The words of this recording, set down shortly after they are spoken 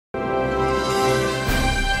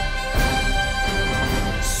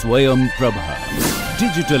Swayam Prabha.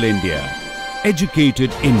 Digital India.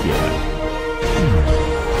 Educated India.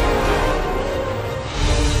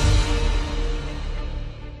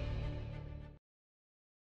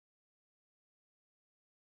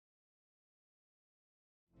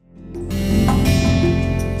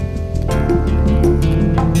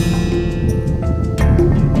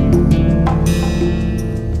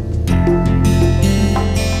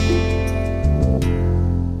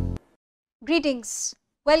 Greetings.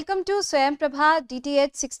 Welcome to Swayam Prabha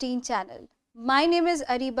DTH 16 channel. My name is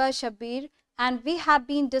Ariba Shabbir and we have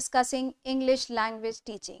been discussing English language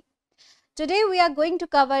teaching. Today we are going to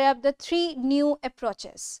cover up the three new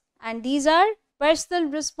approaches, and these are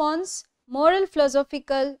personal response, moral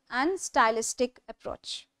philosophical and stylistic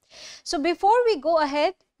approach. So before we go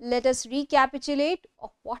ahead, let us recapitulate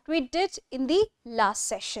of what we did in the last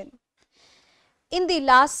session. In the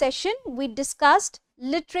last session, we discussed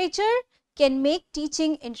literature can make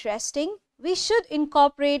teaching interesting. We should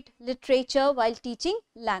incorporate literature while teaching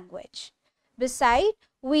language. Besides,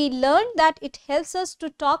 we learned that it helps us to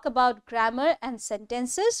talk about grammar and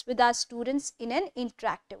sentences with our students in an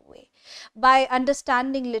interactive way. By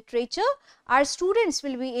understanding literature, our students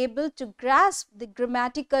will be able to grasp the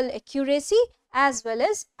grammatical accuracy as well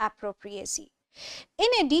as appropriacy. In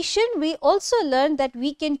addition, we also learned that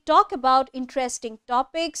we can talk about interesting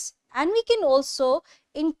topics, and we can also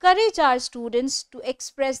encourage our students to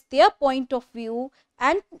express their point of view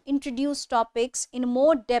and introduce topics in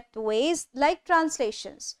more depth ways like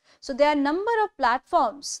translations. So there are a number of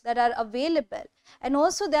platforms that are available, and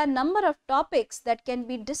also there are a number of topics that can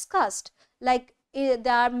be discussed, like there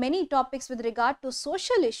are many topics with regard to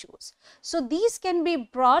social issues. So these can be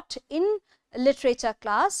brought in literature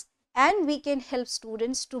class, and we can help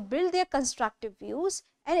students to build their constructive views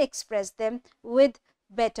and express them with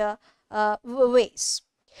better ways.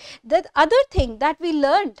 The other thing that we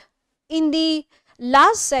learned in the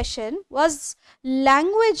last session was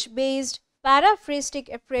language based paraphrastic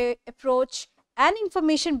approach and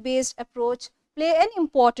information based approach play an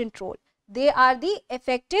important role. They are the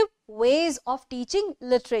effective ways of teaching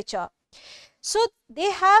literature. So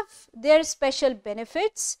they have their special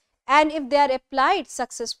benefits, and if they are applied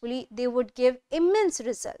successfully, they would give immense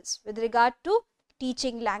results with regard to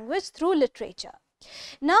teaching language through literature.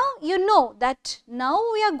 Now you know that now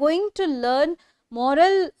we are going to learn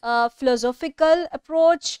moral philosophical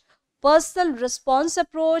approach, personal response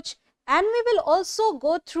approach, and we will also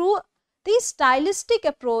go through the stylistic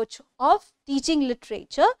approach of teaching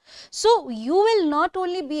literature. So you will not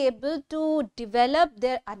only be able to develop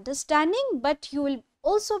their understanding, but you will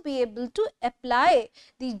also be able to apply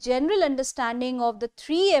the general understanding of the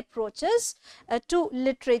three approaches to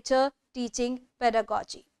literature teaching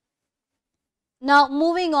pedagogy. Now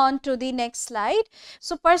moving on to the next slide.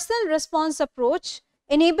 So personal response approach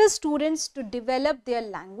enables students to develop their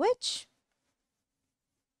language.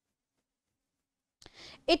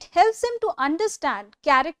 It helps them to understand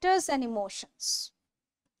characters and emotions.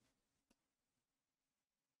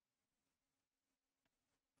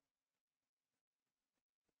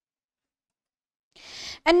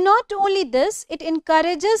 And not only this, it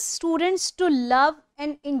encourages students to love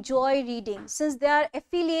and enjoy reading, since they are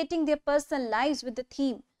affiliating their personal lives with the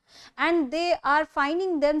theme and they are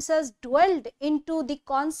finding themselves dwelled into the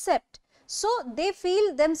concept. So they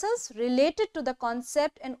feel themselves related to the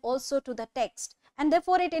concept and also to the text, and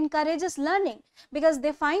therefore it encourages learning because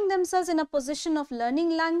they find themselves in a position of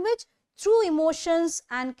learning language through emotions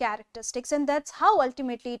and characteristics, and that's how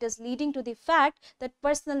ultimately it is leading to the fact that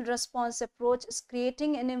personal response approach is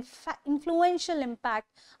creating an influential impact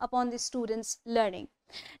upon the students' learning.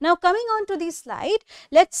 Now coming on to the slide,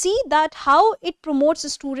 let's see that how it promotes the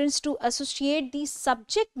students to associate these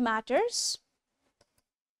subject matters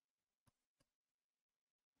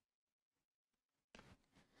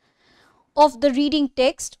of the reading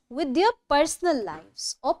text with their personal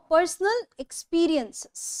lives or personal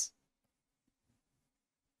experiences.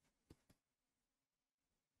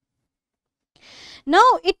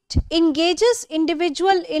 Now it engages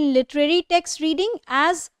individual in literary text reading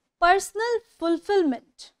as personal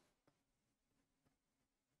fulfillment.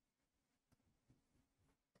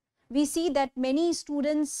 We see that many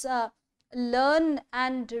students learn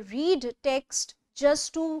and read text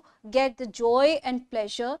just to get the joy and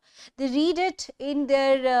pleasure. They read it in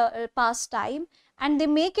their pastime, and they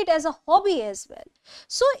make it as a hobby as well.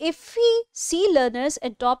 So if we see learners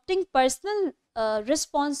adopting personal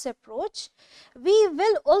response approach, we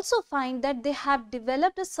will also find that they have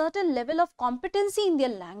developed a certain level of competency in their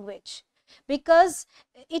language, because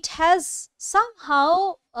it has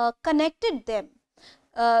somehow connected them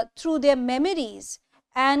through their memories,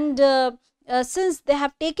 and since they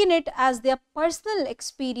have taken it as their personal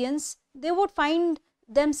experience, they would find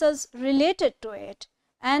themselves related to it,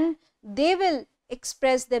 and they will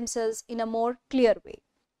express themselves in a more clear way.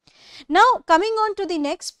 Now, coming on to the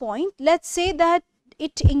next point, let's say that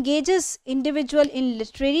it engages individual in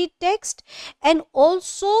literary text, and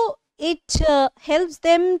also it helps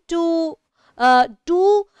them to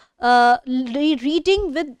do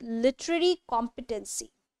reading with literary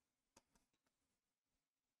competency.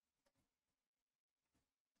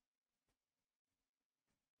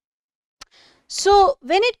 So,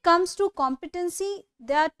 when it comes to competency,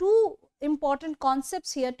 there are two important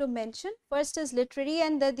concepts here to mention. First is literary,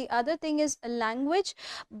 and the other thing is a language,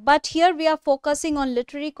 but here we are focusing on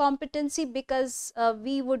literary competency because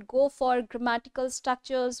we would go for grammatical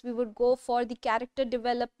structures, we would go for the character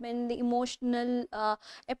development, the emotional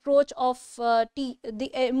approach of the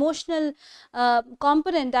emotional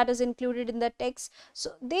component that is included in the text.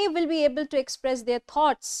 So, they will be able to express their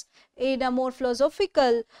thoughts in a more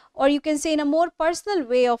philosophical, or you can say in a more personal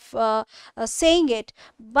way of saying it.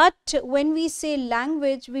 But when we say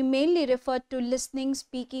language, we mainly refer to listening,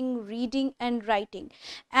 speaking, reading and writing,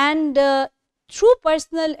 and through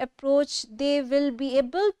personal approach they will be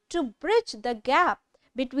able to bridge the gap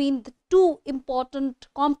between the two important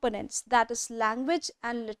components, that is language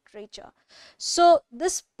and literature. So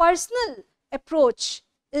this personal approach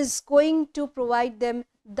is going to provide them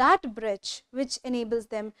that bridge which enables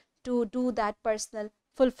them to do that personal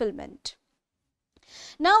fulfillment.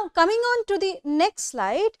 Now, coming on to the next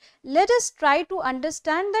slide, let us try to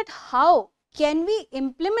understand that how can we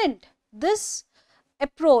implement this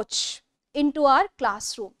approach into our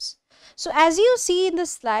classrooms. So, as you see in the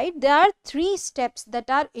slide, there are 3 steps that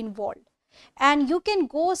are involved, and you can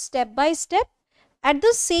go step by step. At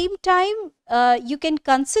the same time, you can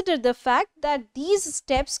consider the fact that these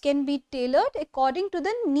steps can be tailored according to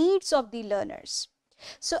the needs of the learners.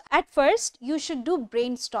 So, at first you should do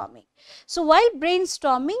brainstorming. So, while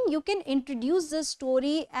brainstorming, you can introduce the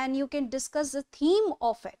story and you can discuss the theme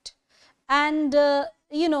of it. And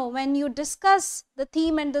you know, when you discuss the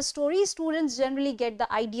theme and the story, students generally get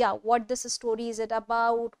the idea what this story is it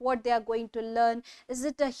about, what they are going to learn. Is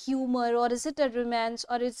it a humor, or is it a romance,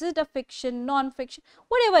 or is it a fiction, non-fiction,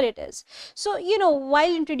 whatever it is. So, you know,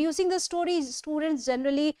 while introducing the story, students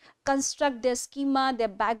generally construct their schema, their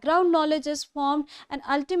background knowledge is formed, and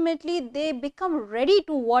ultimately they become ready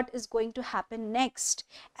to what is going to happen next,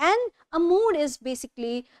 and a mood is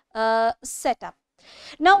basically set up.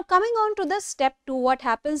 Now, coming on to the step 2, what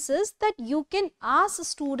happens is that you can ask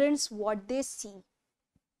students what they see,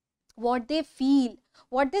 what they feel,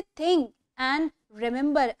 what they think and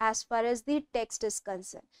remember as far as the text is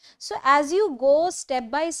concerned. So, as you go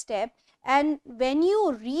step by step, and when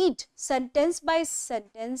you read sentence by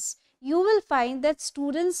sentence, you will find that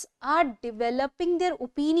students are developing their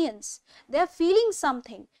opinions, they are feeling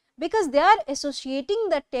something because they are associating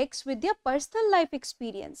the text with their personal life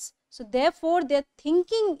experience. So, therefore, their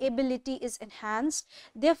thinking ability is enhanced,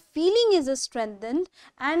 their feeling is strengthened,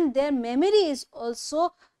 and their memory is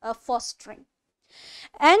also fostering.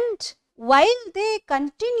 And while they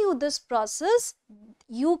continue this process,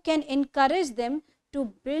 you can encourage them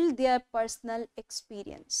to build their personal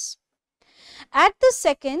experience. At the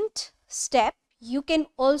second step, you can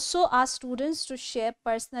also ask students to share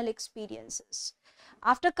personal experiences.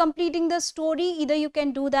 After completing the story, either you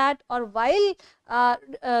can do that, or while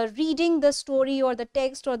reading the story or the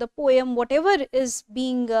text or the poem, whatever is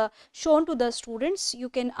being shown to the students, you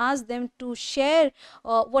can ask them to share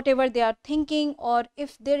whatever they are thinking, or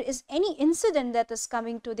if there is any incident that is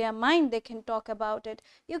coming to their mind, they can talk about it.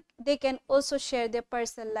 They can also share their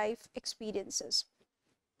personal life experiences.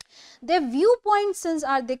 Their viewpoints, since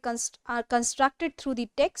are constructed through the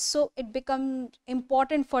text, so it becomes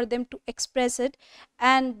important for them to express it,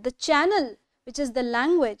 and the channel, which is the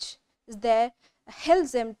language, is there,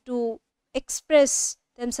 helps them to express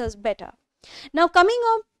themselves better. Now, coming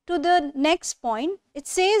on to the next point, it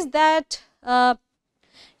says that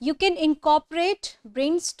you can incorporate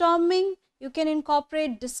brainstorming, you can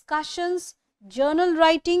incorporate discussions, journal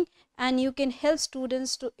writing, and you can help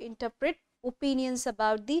students to interpret opinions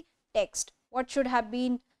about the text. What should have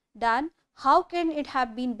been done? How can it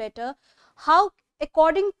have been better? How,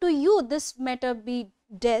 according to you, this matter be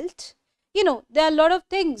dealt? You know, there are a lot of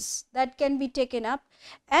things that can be taken up,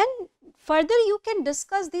 and further you can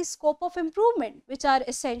discuss the scope of improvement which are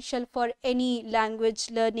essential for any language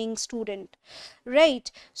learning student,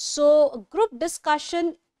 right? So, group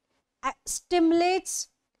discussion stimulates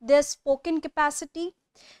their spoken capacity.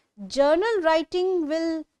 Journal writing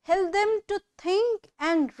will help them to think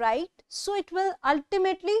and write, so it will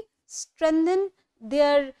ultimately strengthen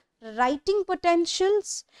their writing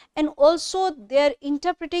potentials, and also their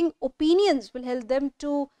interpreting opinions will help them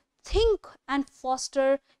to think and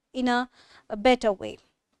foster in a better way.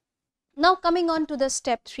 Now coming on to the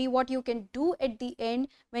step 3, what you can do at the end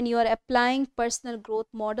when you are applying personal growth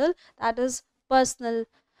model, that is personal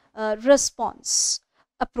response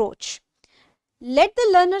approach. Let the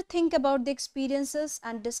learner think about the experiences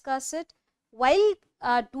and discuss it while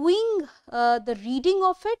doing the reading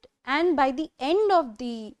of it, and by the end of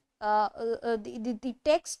the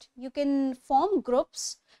text, you can form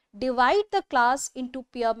groups, divide the class into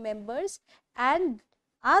peer members, and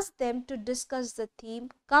ask them to discuss the theme,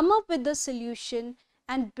 come up with the solution,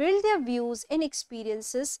 and build their views and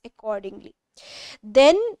experiences accordingly.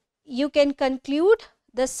 Then you can conclude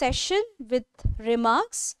the session with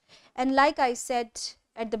remarks, and like I said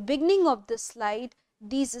at the beginning of the slide,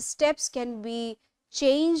 these steps can be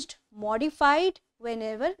changed, modified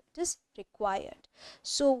whenever it is required.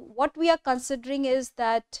 So what we are considering is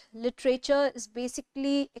that literature is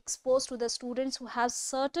basically exposed to the students who have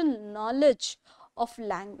certain knowledge of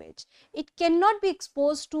language. It cannot be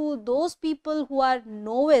exposed to those people who are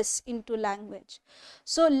novice into language.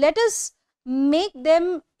 So let us make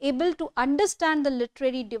them able to understand the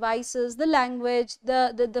literary devices, the language,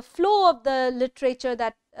 the flow of the literature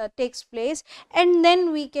that takes place, and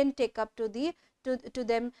then we can take up to the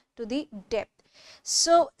depth.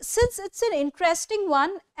 So since it's an interesting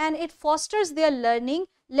one and it fosters their learning,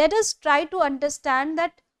 let us try to understand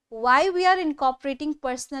that why we are incorporating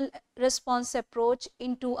personal response approach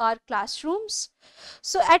into our classrooms.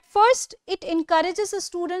 So at first, it encourages the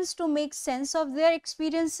students to make sense of their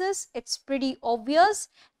experiences. It's pretty obvious,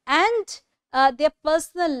 and their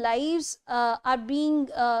personal lives are being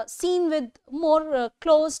seen with more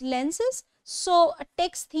closed lenses. So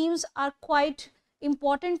text themes are quite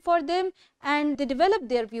important for them, and they develop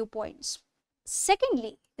their viewpoints.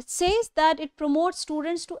 Secondly, it says that it promotes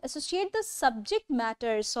students to associate the subject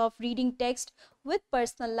matters of reading text with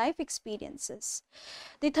personal life experiences.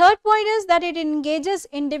 The third point is that it engages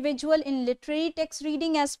individual in literary text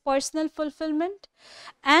reading as personal fulfillment.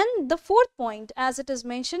 And the fourth point, as it is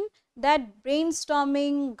mentioned, that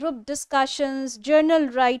brainstorming, group discussions, journal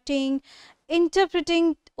writing,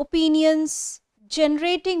 interpreting opinions,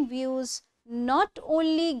 generating views, not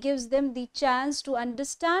only gives them the chance to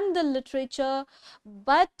understand the literature,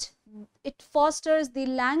 but it fosters the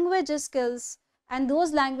language skills, and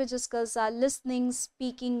those language skills are listening,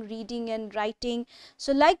 speaking, reading and writing.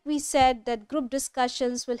 So like we said, that group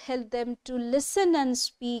discussions will help them to listen and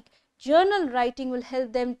speak. Journal writing will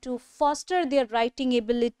help them to foster their writing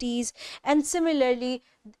abilities, and similarly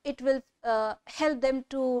it will help them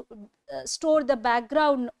to store the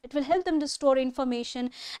background. It will help them to store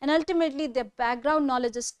information, and ultimately their background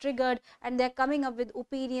knowledge is triggered and they are coming up with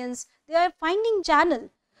opinions. They are finding channel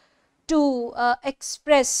to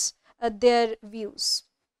express their views.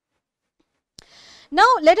 Now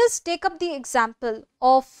let us take up the example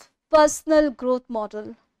of personal growth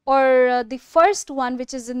model, or the first one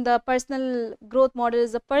which is in the personal growth model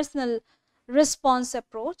is the personal response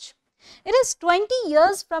approach. It is 20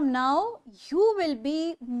 years from now, you will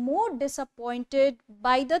be more disappointed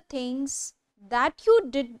by the things that you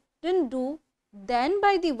didn't do than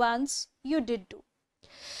by the ones you did do.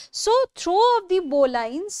 So throw off the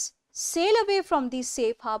bowlines, sail away from the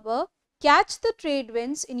safe harbor, catch the trade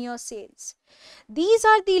winds in your sails. These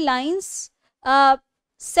are the lines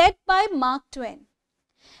said by Mark Twain.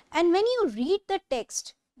 And when you read the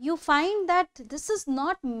text, you find that this is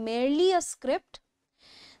not merely a script.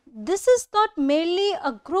 This is not merely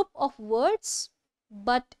a group of words,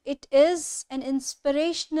 but it is an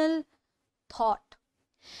inspirational thought.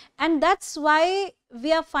 And that's why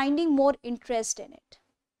we are finding more interest in it.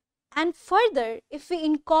 And further, if we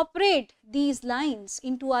incorporate these lines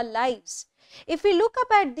into our lives, if we look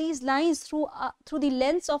up at these lines through the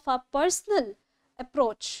lens of our personal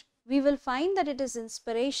approach, we will find that it is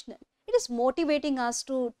inspirational. It is motivating us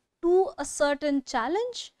to do a certain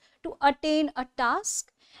challenge, to attain a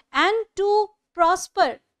task, and to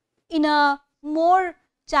prosper in a more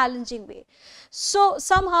challenging way. So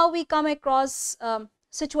somehow we come across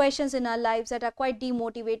situations in our lives that are quite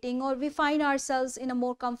demotivating, or we find ourselves in a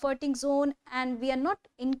more comforting zone and we are not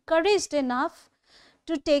encouraged enough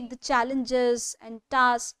to take the challenges and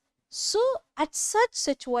tasks. So at such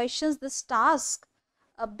situations, this task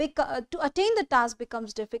to attain the task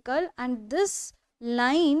becomes difficult, and this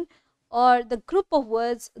line or the group of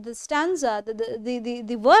words, the stanza,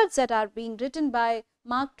 the words that are being written by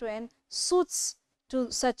Mark Twain suits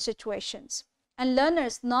to such situations. and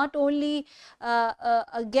learners not only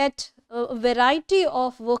get a variety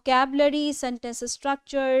of vocabulary, sentence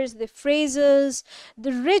structures, the phrases,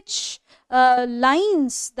 the rich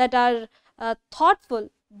lines that are thoughtful,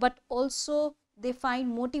 but also they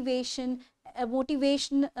find motivation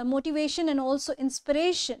and also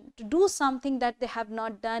inspiration to do something that they have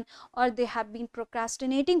not done or they have been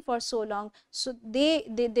procrastinating for so long. So they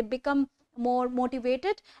become more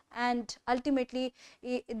motivated, and ultimately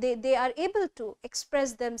they are able to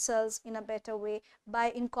express themselves in a better way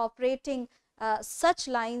by incorporating such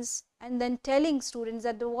lines and then telling students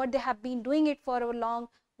that what they have been doing it for a long,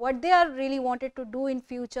 what they are really wanted to do in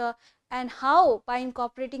future, and how by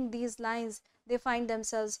incorporating these lines they find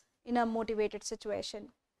themselves in a motivated situation.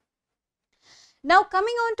 Now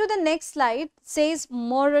coming on to the next slide, says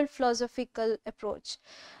moral philosophical approach.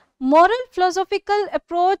 Moral philosophical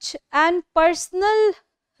approach and personal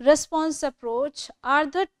response approach are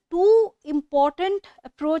the two important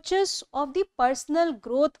approaches of the personal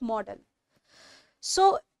growth model.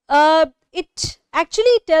 So it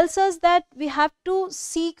actually tells us that we have to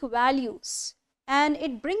seek values, and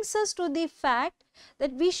it brings us to the fact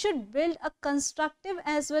that we should build a constructive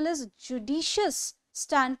as well as judicious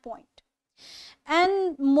standpoint.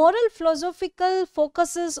 And moral philosophical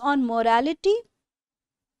focuses on morality.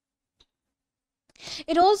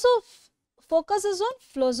 It also focuses on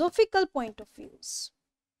philosophical point of views.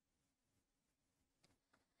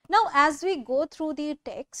 Now as we go through the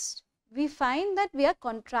text, we find that we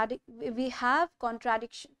have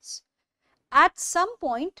contradictions. At some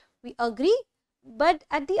point we agree, but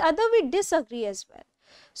at the other we disagree as well.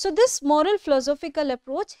 So this moral philosophical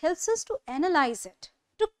approach helps us to analyze it,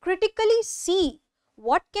 to critically see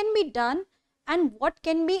what can be done and what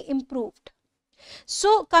can be improved.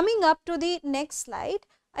 So coming up to the next slide,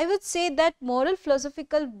 I would say that moral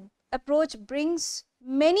philosophical approach brings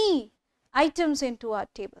many items into our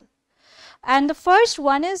table. And the first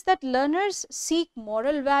one is that learners seek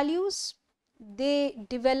moral values, they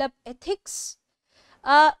develop ethics,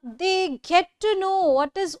 they get to know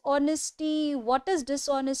what is honesty, what is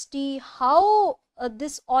dishonesty, how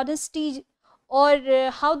this honesty or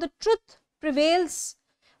how the truth prevails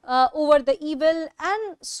over the evil,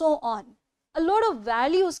 and so on. A lot of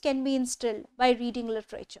values can be instilled by reading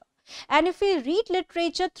literature. And if we read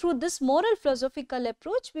literature through this moral philosophical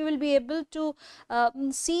approach, we will be able to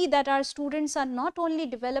see that our students are not only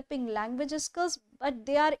developing language skills, but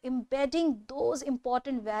they are embedding those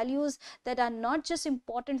important values that are not just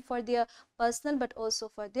important for their personal but also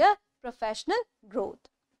for their professional growth.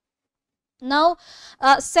 Now,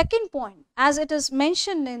 second point, as it is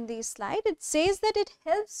mentioned in the slide, it says that it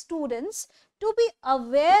helps students to be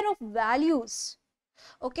aware of values,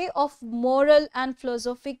 okay, of moral and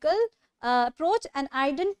philosophical approach, and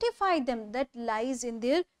identify them that lies in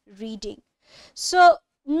their reading. So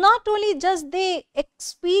not only just they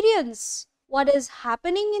experience what is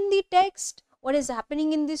happening in the text, what is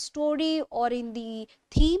happening in the story or in the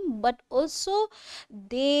theme, but also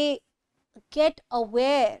they get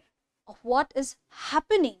aware of what is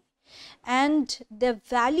happening, and their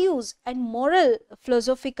values and moral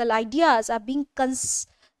philosophical ideas are being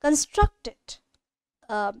constructed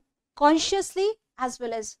consciously as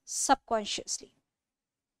well as subconsciously.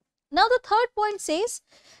 Now the third point says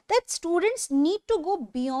that students need to go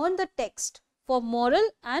beyond the text for moral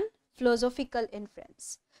and philosophical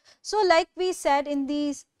inference. So like we said in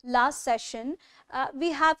the last session,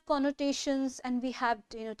 we have connotations and we have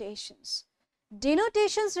denotations.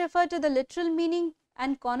 Denotations refer to the literal meaning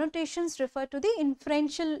and connotations refer to the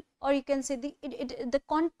inferential, or you can say the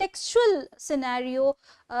contextual scenario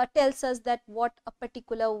tells us that what a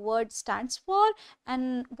particular word stands for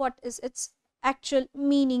and what is its actual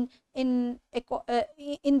meaning in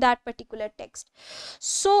that particular text.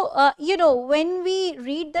 So you know, when we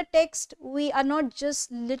read the text, we are not just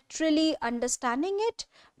literally understanding it,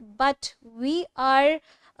 but we are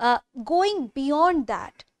going beyond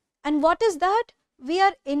that. And what is that? We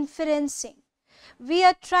are inferencing. We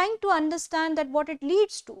are trying to understand that what it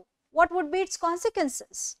leads to, what would be its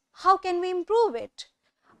consequences, how can we improve it,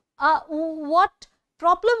 what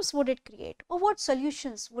problems would it create, or what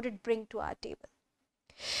solutions would it bring to our table.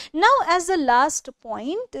 Now as the last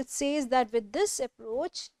point, it says that with this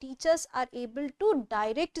approach, teachers are able to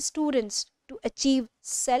direct students to achieve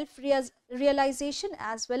self-realization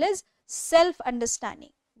as well as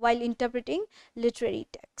self-understanding while interpreting literary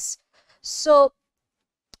texts. So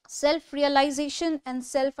self-realization and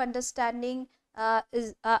self-understanding are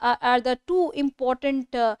the two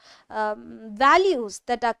important values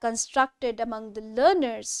that are constructed among the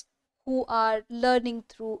learners who are learning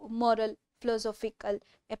through moral philosophical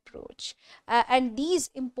approach. And these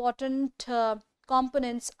important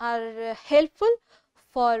components are helpful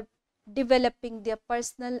for developing their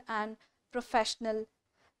personal and professional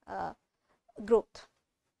growth.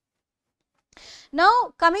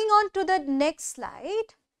 Now, coming on to the next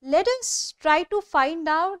slide, let us try to find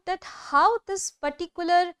out that how this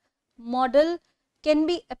particular model can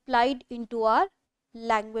be applied into our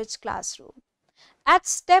language classroom. At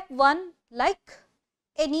step 1, like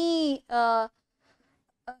any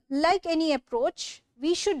approach,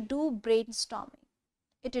 we should do brainstorming.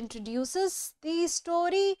 It introduces the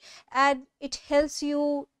story and it helps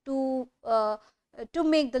you to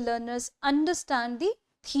make the learners understand the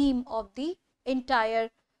theme of the entire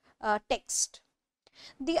text.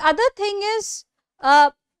 The other thing is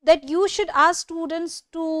that you should ask students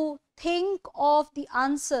to think of the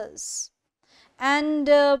answers, and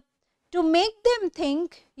to make them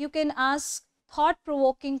think, you can ask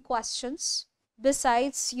thought-provoking questions.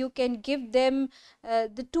 Besides, you can give them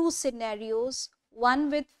the two scenarios, one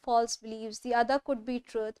with false beliefs, the other could be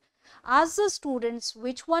truth. Ask the students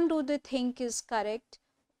which one do they think is correct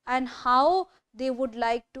and how they would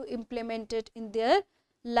like to implement it in their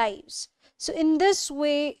lives. So, in this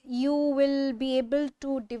way, you will be able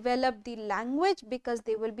to develop the language, because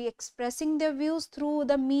they will be expressing their views through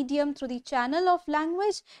the medium, through the channel of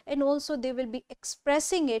language, and also they will be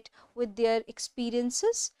expressing it with their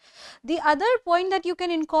experiences. The other point that you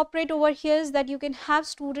can incorporate over here is that you can have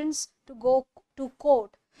students to go to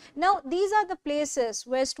court. Now, these are the places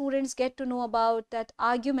where students get to know about that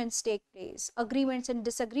arguments take place, agreements and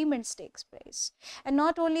disagreements takes place. And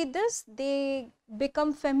not only this, they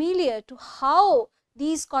become familiar to how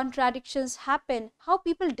these contradictions happen, how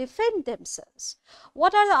people defend themselves,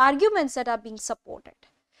 what are the arguments that are being supported,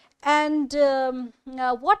 and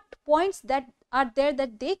what points that are there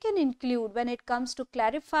that they can include when it comes to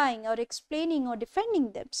clarifying or explaining or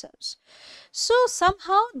defending themselves. So,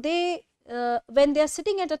 somehow they when they are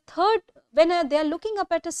sitting at a when they are looking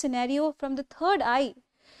up at a scenario from the third eye,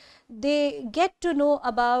 they get to know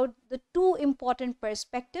about the two important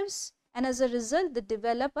perspectives, and as a result they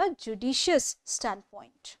develop a judicious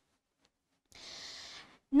standpoint.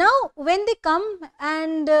 Now, when they come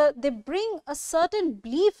and they bring a certain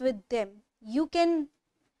belief with them, you can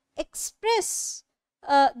express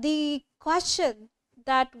the question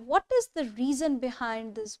that what is the reason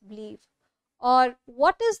behind this belief, or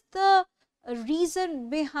what is the reason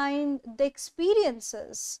behind the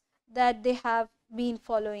experiences that they have been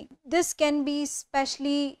following. This can be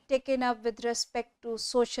specially taken up with respect to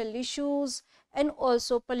social issues, and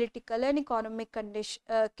also political and economic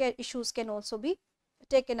issues can also be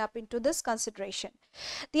taken up into this consideration.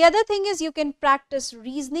 The other thing is you can practice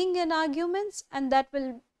reasoning and arguments, and that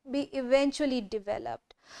will be eventually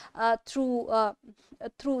developed through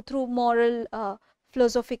moral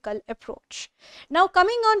philosophical approach. Now,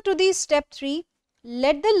 coming on to the step 3,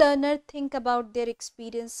 let the learner think about their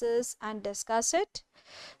experiences and discuss it.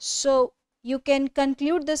 So, you can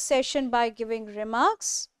conclude this session by giving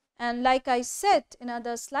remarks, and like I said in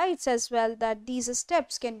other slides as well, that these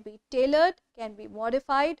steps can be tailored, can be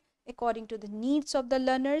modified according to the needs of the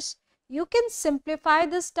learners. You can simplify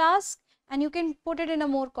this task and you can put it in a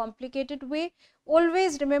more complicated way.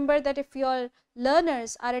 Always remember that if your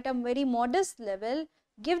learners are at a very modest level,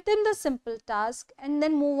 give them the simple task and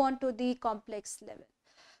then move on to the complex level.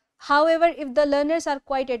 However, if the learners are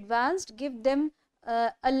quite advanced, give them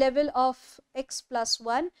a level of x plus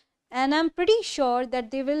 1, and I'm pretty sure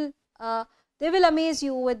that they will amaze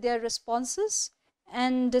you with their responses.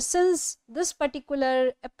 And since this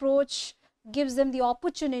particular approach gives them the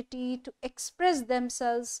opportunity to express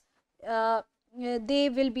themselves, they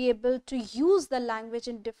will be able to use the language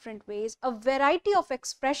in different ways. A variety of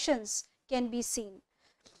expressions can be seen.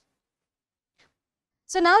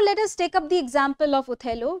 So, now let us take up the example of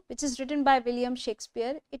Othello, which is written by William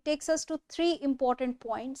Shakespeare. It takes us to 3 important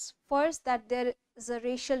points. First, that there is a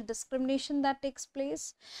racial discrimination that takes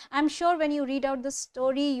place. I am sure when you read out the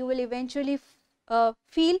story, you will eventually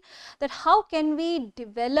feel that how can we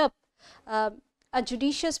develop a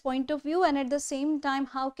judicious point of view, and at the same time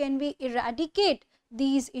how can we eradicate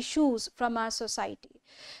these issues from our society.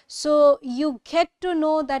 So, you get to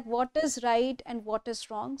know that what is right and what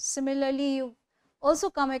is wrong. Similarly, you also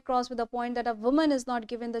come across with the point that a woman is not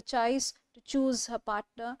given the choice to choose her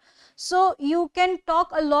partner. So, you can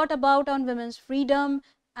talk a lot about on women's freedom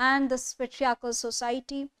and this patriarchal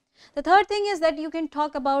society. The third thing is that you can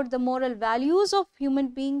talk about the moral values of human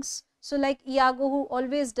beings. So, like Iago, who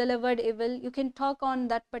always delivered evil, you can talk on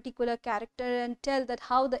that particular character and tell that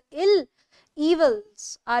how the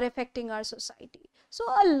evils are affecting our society. So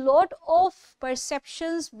a lot of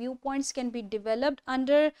perceptions, viewpoints can be developed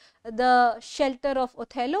under the shelter of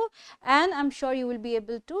Othello, and I'm sure you will be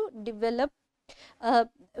able to develop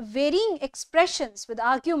varying expressions with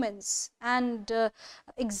arguments and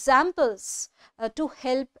examples to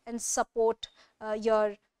help and support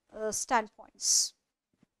your standpoints.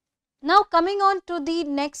 Now coming on to the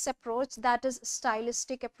next approach, that is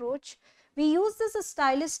stylistic approach. We use this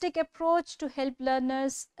stylistic approach to help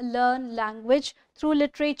learners learn language through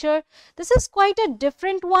literature. This is quite a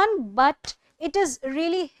different one, but it is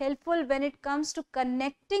really helpful when it comes to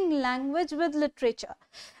connecting language with literature,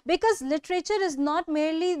 because literature is not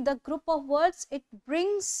merely the group of words, it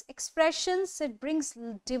brings expressions, it brings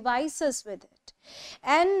devices with it.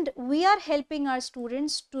 And we are helping our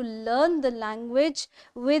students to learn the language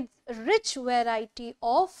with rich variety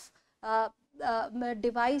of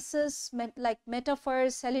devices like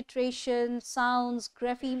metaphors, alliteration, sounds,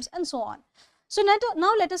 graphemes, and so on. So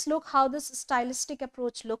now let us look how this stylistic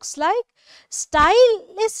approach looks like.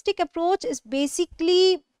 Stylistic approach is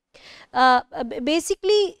basically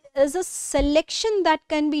is a selection that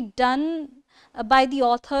can be done by the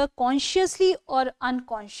author consciously or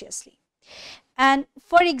unconsciously. And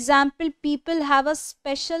for example, people have a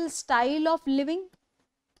special style of living.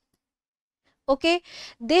 Okay,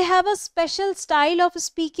 they have a special style of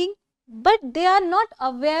speaking, but they are not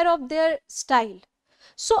aware of their style.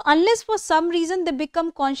 So unless for some reason they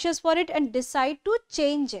become conscious for it and decide to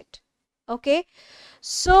change it. Okay,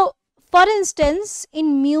 so for instance,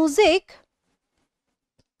 in music,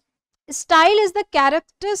 style is the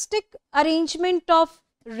characteristic arrangement of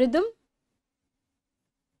rhythm,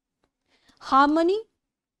 harmony,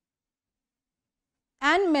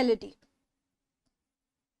 and melody.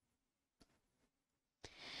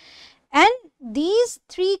 And these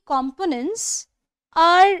three components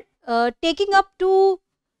are taking up to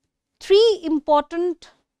three important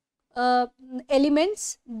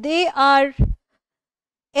elements. They are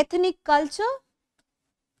ethnic culture,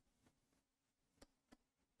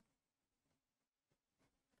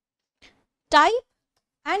 type,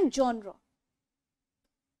 and genre.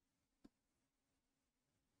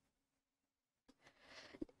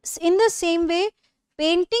 In the same way,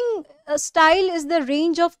 painting style is the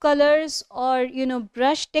range of colors or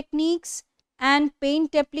brush techniques and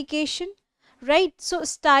paint application, right? So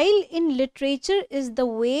style in literature is the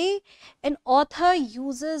way an author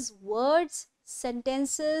uses words,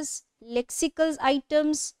 sentences, lexical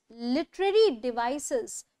items, literary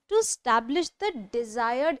devices to establish the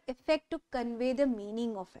desired effect to convey the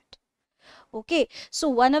meaning of it. Okay, so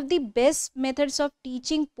one of the best methods of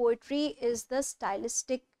teaching poetry is the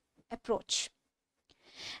stylistic approach.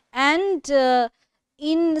 And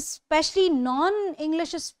in especially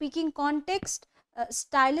non-English speaking context,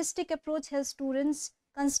 stylistic approach helps students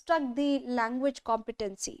construct the language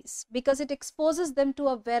competencies, because it exposes them to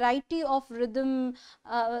a variety of rhythm,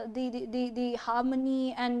 the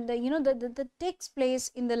harmony, and the takes place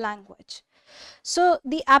in the language. So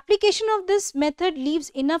the application of this method leaves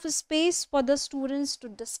enough space for the students to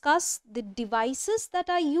discuss the devices that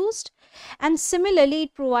are used, and similarly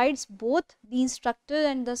it provides both the instructor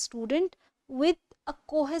and the student with a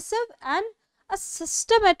cohesive and a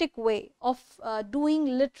systematic way of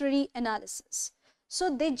doing literary analysis.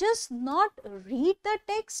 So they just not read the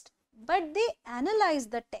text, but they analyze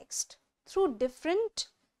the text through different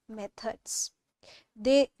methods.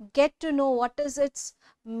 They get to know what is its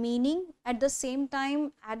meaning. At the same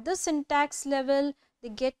time, at the syntax level, they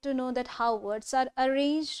get to know that how words are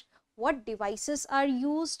arranged, what devices are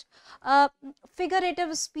used,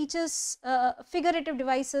 figurative speeches, figurative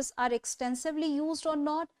devices are extensively used or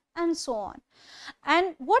not, and so on.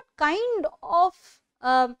 And what kind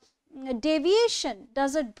of deviation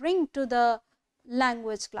does it bring to the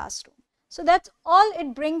language classroom? So that's all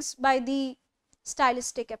it brings by the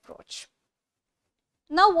stylistic approach.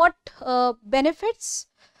 Now what benefits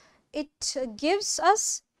it gives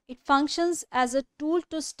us? It functions as a tool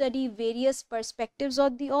to study various perspectives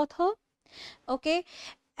of the author, okay,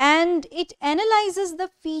 and it analyzes the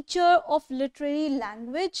feature of literary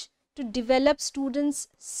language to develop students'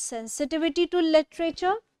 sensitivity to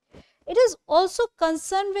literature. It is also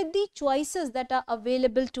concerned with the choices that are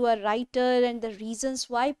available to a writer and the reasons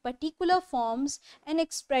why particular forms and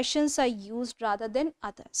expressions are used rather than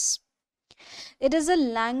others. It is a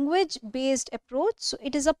language based approach. So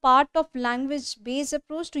it is a part of language based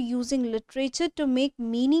approach to using literature to make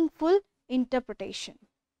meaningful interpretation.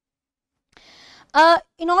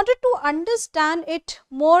 In order to understand it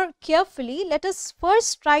more carefully, let us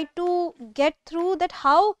first try to get through that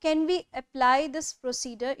how can we apply this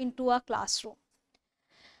procedure into our classroom.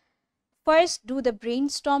 first do the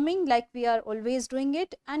brainstorming like we are always doing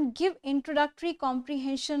it, and give introductory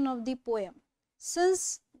comprehension of the poem.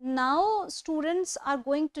 Since now students are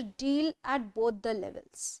going to deal at both the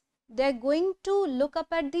levels. They are going to look up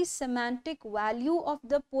at the semantic value of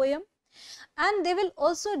the poem, and they will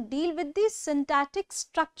also deal with the syntactic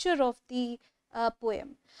structure of the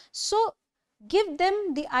poem. So give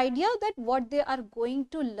them the idea that what they are going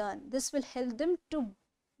to learn. This will help them to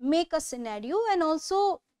make a scenario and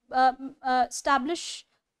also establishes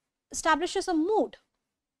a mood.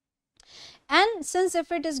 And since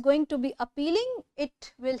if it is going to be appealing,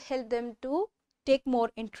 it will help them to take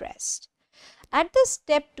more interest. At the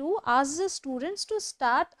step 2, ask the students to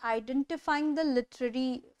start identifying the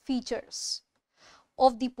literary features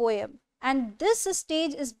of the poem, and this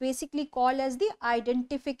stage is basically called as the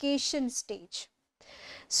identification stage.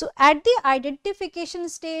 So at the identification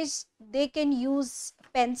stage, they can use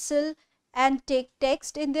pencil and take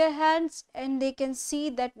text in their hands, and they can see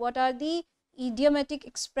that what are the idiomatic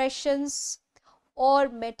expressions or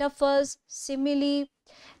metaphors, simile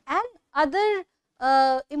and other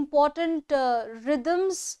important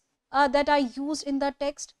rhythms that are used in the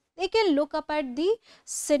text. They can look up at the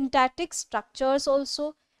syntactic structures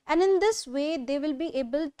also, and in this way they will be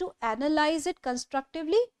able to analyze it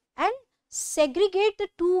constructively and segregate the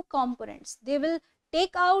two components. They will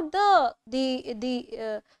take out the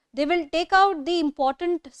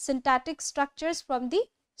important syntactic structures from the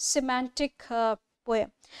semantic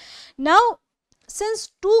poem. Now,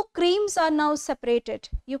 since two creams are now separated,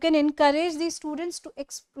 you can encourage the students to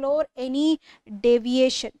explore any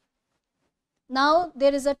deviation. Now,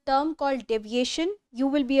 there is a term called deviation. You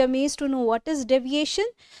will be amazed to know what is deviation.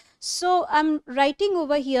 So, I am writing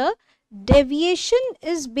over here, deviation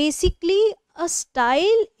is basically a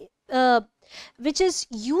style which is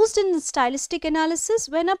used in stylistic analysis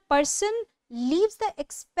when a person leaves the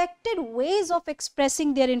expected ways of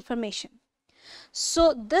expressing their information.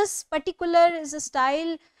 So this particular is a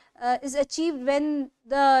style is achieved when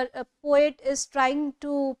the poet is trying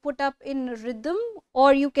to put up in rhythm,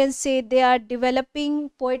 or you can say they are developing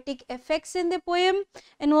poetic effects in the poem,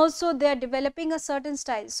 and also they are developing a certain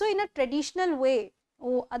style. So in a traditional way,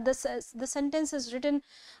 the sentence is written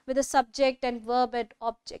with a subject and verb and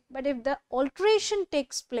object, but if the alteration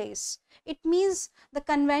takes place, it means the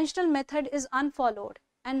conventional method is unfollowed,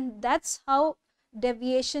 and that's how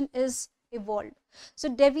deviation is evolved. So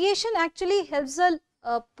deviation actually helps a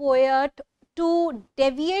poet to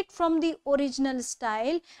deviate from the original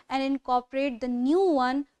style and incorporate the new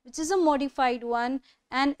one, which is a modified one,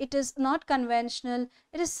 and it is not conventional.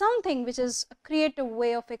 It is something which is a creative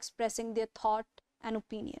way of expressing their thought and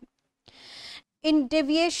opinion. In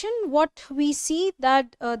deviation, what we see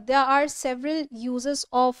that there are several uses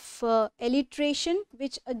of alliteration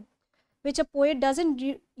which a poet doesn't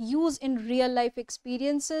use in real life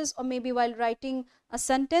experiences, or maybe while writing a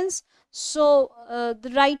sentence. So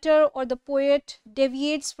the writer or the poet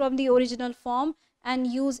deviates from the original form and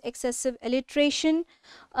use excessive alliteration.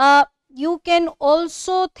 You can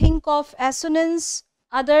also think of assonance.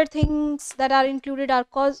 Other things that are included are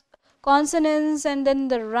consonants, and then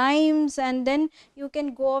the rhymes, and then you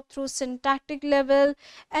can go up through syntactic level,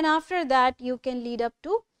 and after that you can lead up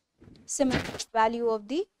to semantic value of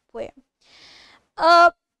the poem.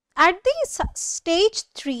 At the stage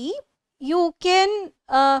 3, you can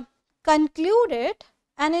conclude it,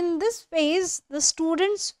 and in this phase the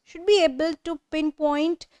students should be able to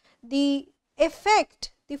pinpoint the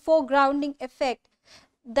effect, the foregrounding effect,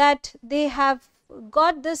 that they have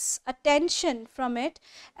got this attention from it,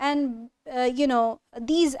 and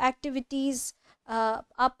these activities are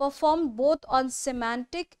performed both on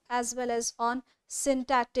semantic as well as on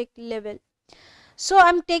syntactic level. So I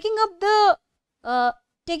am taking up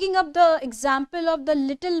the example of the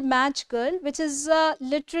Little Match Girl, which is a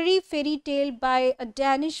literary fairy tale by a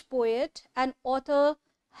Danish poet and author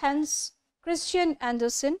Hans Christian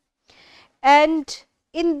Andersen, and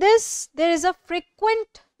in this there is a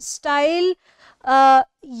frequent style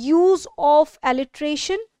use of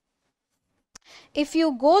alliteration. If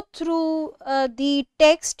you go through the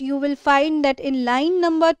text, you will find that in line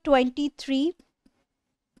number 23,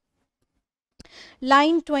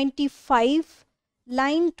 line 25,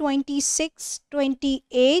 line 26,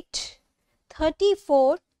 28,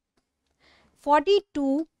 34,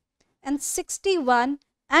 42 and 61,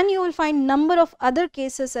 and you will find number of other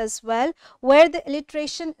cases as well where the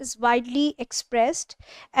alliteration is widely expressed.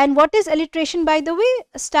 And what is alliteration, by the way?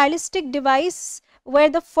 A stylistic device where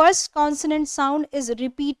the first consonant sound is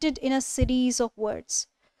repeated in a series of words.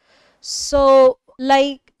 So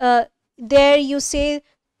like there you say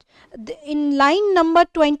In line number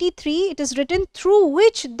 23, it is written, through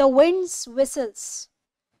which the winds whistles.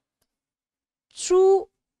 Through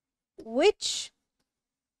which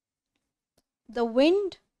the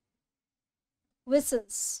wind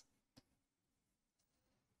whistles.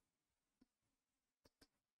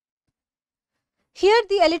 Here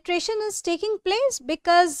the alliteration is taking place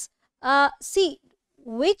because see,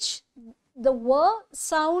 which, the w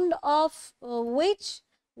sound of which,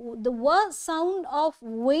 the w sound of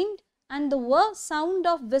wind and the w sound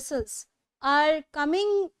of whistles are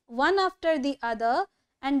coming one after the other,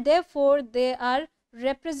 and therefore they are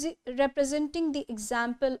representing the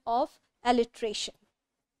example of alliteration.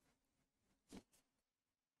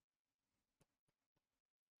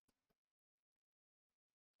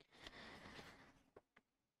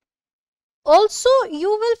 Also, you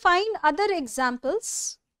will find other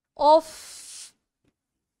examples of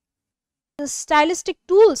the stylistic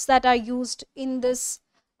tools that are used in this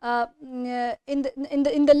in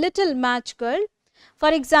the Little Match Girl. For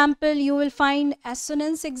example, you will find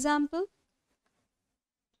assonance example.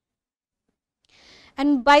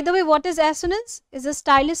 And by the way, what is assonance? Is a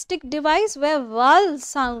stylistic device where vowel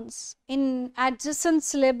sounds in adjacent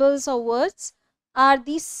syllables or words are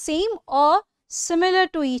the same or similar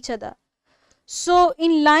to each other. So,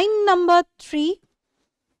 in line number 3,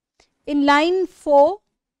 in line 4,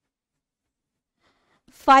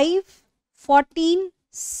 5, 14,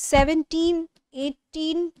 17,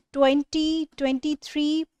 18, 20,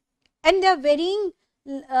 23, and there are varying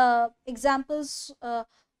examples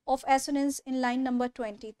of assonance in line number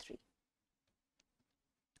 23.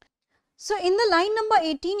 So, in the line number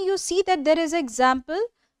 18, you see that there is an example,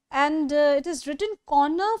 and it is written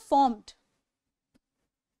corner formed.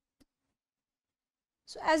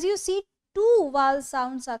 So, as you see, two vowel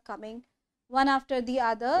sounds are coming one after the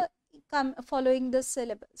other, following the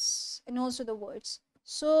syllables and also the words.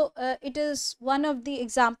 So, it is one of the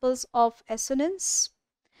examples of assonance.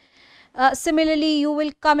 Similarly, you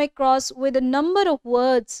will come across with a number of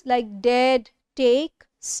words like dead, take,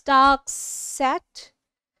 stark, sat,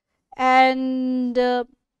 and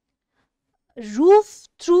roof,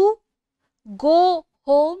 through, go,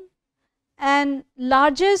 home, and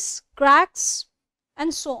largest, cracks,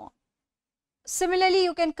 and so on. Similarly,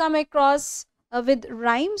 you can come across with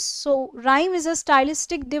rhymes. So, rhyme is a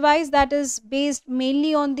stylistic device that is based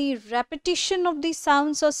mainly on the repetition of the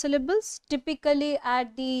sounds or syllables, typically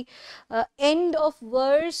at the end of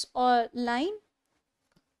verse or line.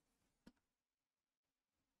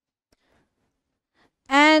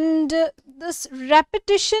 And this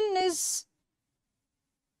repetition is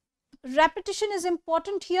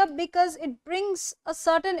important here because it brings a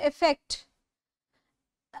certain effect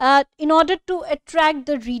in order to attract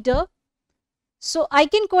the reader. So, I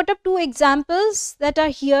can quote up two examples that are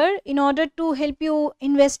here in order to help you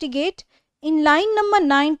investigate. In line number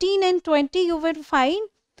 19 and 20, you will find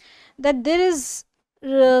that there is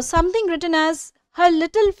something written as, her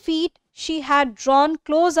little feet she had drawn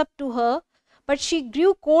close up to her, but she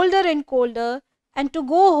grew colder and colder, and to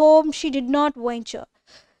go home she did not venture.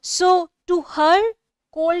 So, to her,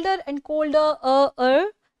 colder and colder,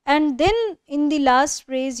 and then in the last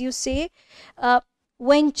phrase you say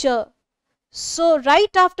venture. So,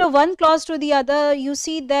 right after one clause to the other, you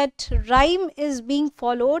see that rhyme is being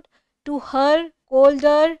followed, to her,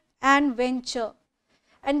 colder, and venture.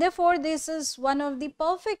 And therefore, this is one of the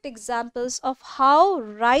perfect examples of how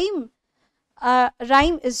rhyme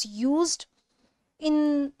is used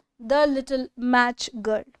in the Little Match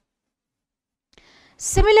Girl.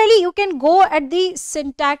 Similarly, you can go at the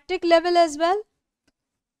syntactic level as well.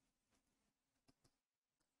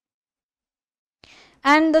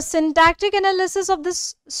 And the syntactic analysis of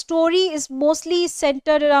this story is mostly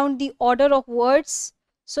centered around the order of words.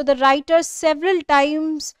 So, the writer several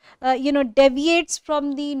times deviates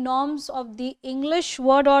from the norms of the English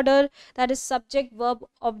word order, that is subject, verb,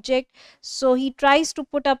 object. So, he tries to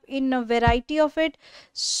put up in a variety of it.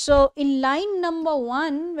 So, in line number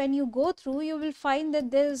 1, when you go through, you will find that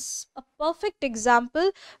there is a perfect example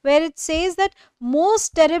where it says that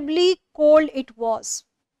most terribly cold it was.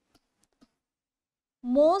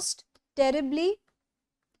 Most terribly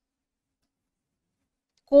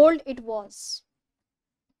cold it was.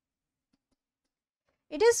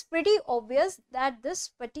 It is pretty obvious that this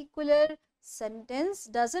particular sentence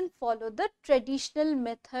doesn't follow the traditional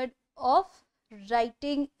method of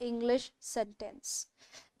writing English sentence.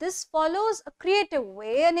 This follows a creative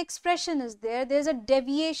way, an expression is there, there is a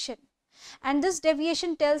deviation, and this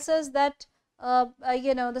deviation tells us that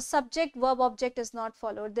the subject verb object is not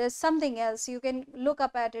followed. There is something else. You can look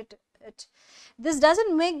up at it it. This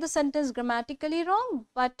doesn't make the sentence grammatically wrong,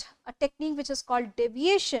 but a technique which is called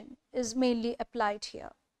deviation is mainly applied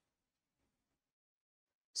here.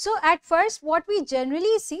 So at first what we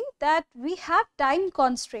generally see that we have time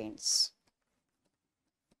constraints.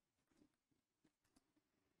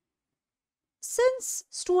 Since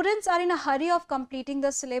students are in a hurry of completing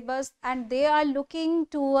the syllabus and they are looking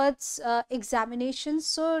towards examinations,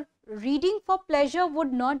 so reading for pleasure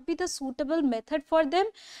would not be the suitable method for them,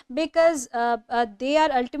 because they are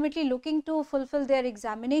ultimately looking to fulfill their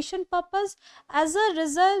examination purpose. As a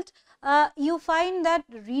result, you find that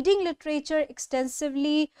reading literature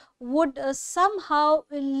extensively would somehow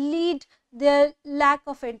lead their lack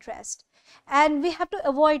of interest, and we have to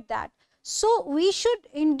avoid that. So we should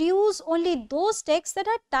induce only those texts that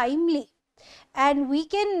are timely, and we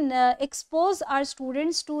can expose our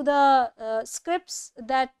students to the scripts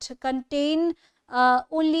that contain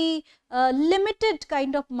only limited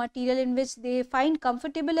kind of material in which they find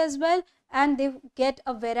comfortable as well, and they get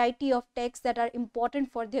a variety of texts that are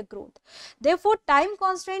important for their growth. Therefore, time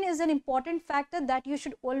constraint is an important factor that you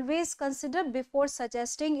should always consider before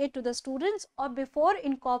suggesting it to the students or before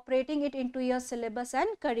incorporating it into your syllabus and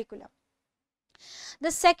curriculum. The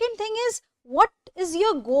second thing is, what is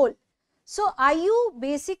your goal? So are you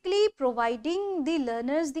basically providing the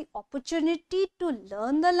learners the opportunity to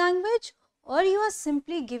learn the language, or you are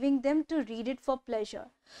simply giving them to read it for pleasure?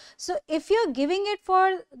 So if you are giving it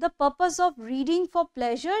for the purpose of reading for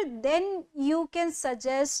pleasure, then you can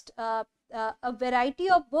suggest a variety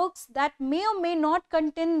of books that may or may not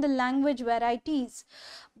contain the language varieties,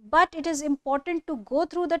 but it is important to go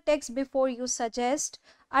through the text before you suggest,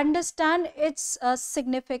 understand its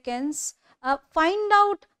significance, find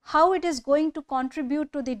out how it is going to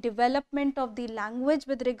contribute to the development of the language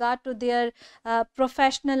with regard to their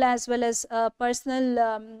professional as well as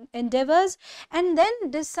personal endeavors, and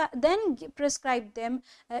then prescribe them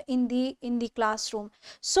in the classroom.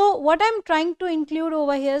 So what I am trying to include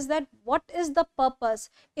over here is that what is the purpose?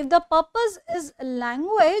 If the purpose is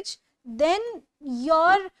language, then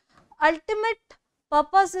your ultimate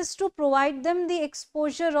purpose is to provide them the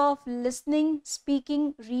exposure of listening,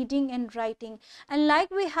 speaking, reading and writing. And like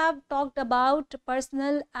we have talked about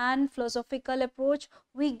personal and philosophical approach,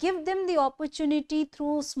 we give them the opportunity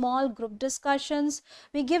through small group discussions.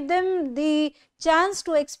 We give them the chance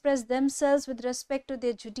to express themselves with respect to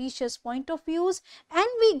their judicious point of views, and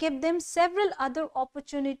we give them several other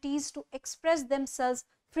opportunities to express themselves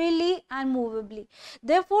freely and movably.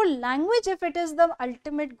 Therefore, language, if it is the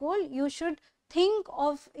ultimate goal, you should think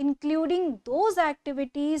of including those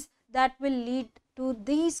activities that will lead to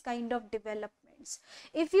these kind of developments.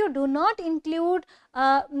 If you do not include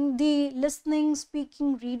the listening,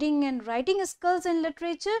 speaking, reading and writing skills in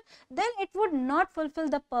literature, then it would not fulfill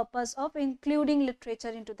the purpose of including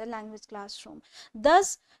literature into the language classroom.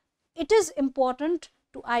 Thus, it is important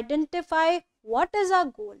to identify what is our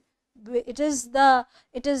goal. It is the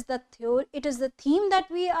theme that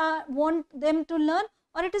we want them to learn,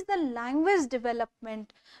 or it is the language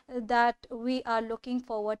development that we are looking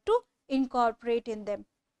forward to incorporate in them.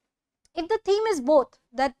 If the theme is both,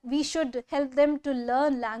 that we should help them to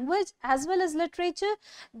learn language as well as literature,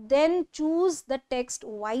 then choose the text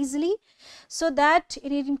wisely so that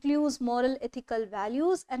it includes moral ethical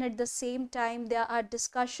values, and at the same time there are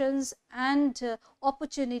discussions and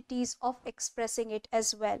opportunities of expressing it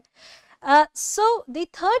as well. So the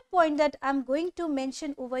third point that I am going to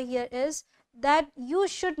mention over here is that you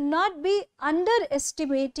should not be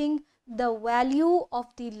underestimating the value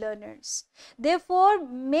of the learners. Therefore,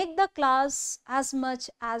 make the class as much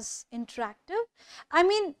as interactive. I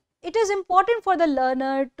mean, it is important for the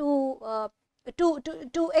learner to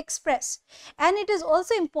express, and it is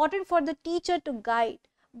also important for the teacher to guide,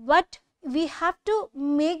 but we have to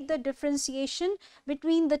make the differentiation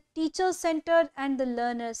between the teacher centered and the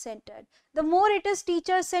learner centered. The more it is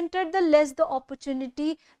teacher centered, the less the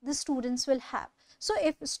opportunity the students will have. So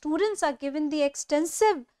if students are given the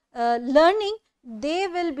extensive learning, they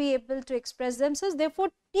will be able to express themselves. Therefore,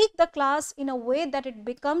 take the class in a way that it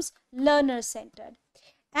becomes learner centered.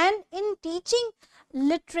 And in teaching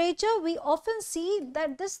literature, we often see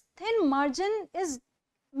that this thin margin is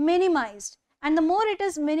minimized, and the more it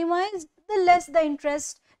is minimized, the less the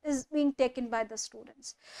interest is being taken by the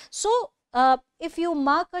students. So if you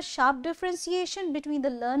mark a sharp differentiation between the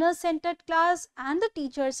learner centered class and the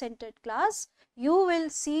teacher centered class, you will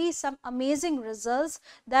see some amazing results,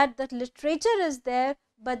 that the literature is there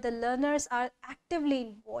but the learners are actively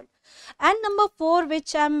involved. And number 4,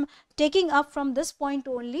 which I am taking up from this point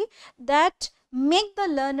only, that make the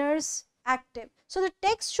learners active. So the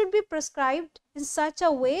text should be prescribed in such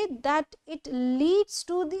a way that it leads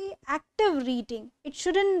to the active reading. It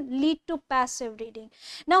shouldn't lead to passive reading.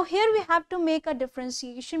 Now here we have to make a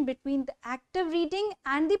differentiation between the active reading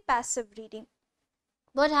and the passive reading.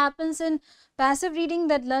 What happens in passive reading,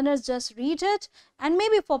 that learners just read it and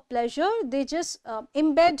maybe for pleasure they just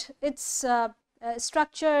embed its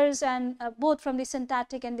structures and both from the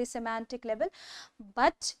syntactic and the semantic level.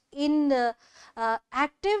 But in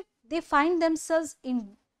active, they find themselves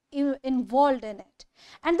involved in it,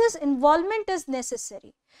 and this involvement is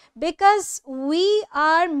necessary because we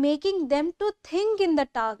are making them to think in the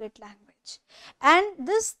target language, and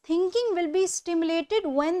this thinking will be stimulated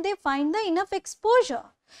when they find the enough exposure,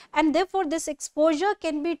 and therefore this exposure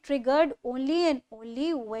can be triggered only and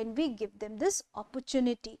only when we give them this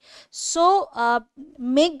opportunity. So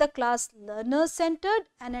make the class learner centered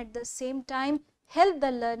and at the same time help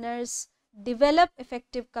the learners develop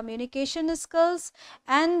effective communication skills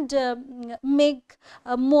and make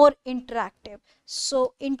more interactive.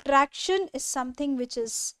 So interaction is something which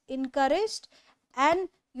is encouraged, and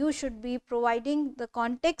you should be providing the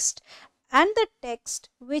context and the text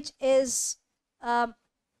which is not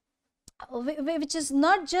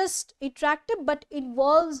just interactive but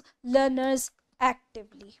involves learners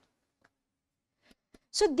actively.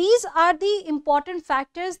 So these are the important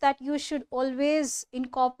factors that you should always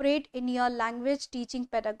incorporate in your language teaching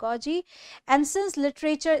pedagogy. And since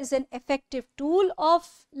literature is an effective tool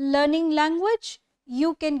of learning language,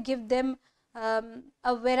 you can give them a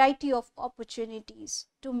variety of opportunities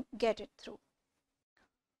to get it through.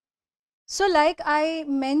 So like I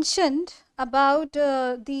mentioned about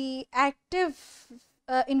the active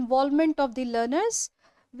involvement of the learners,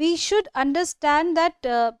 we should understand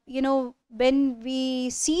that when we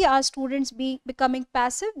see our students becoming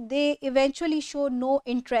passive, they eventually show no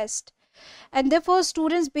interest, and therefore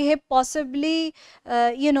students behave possibly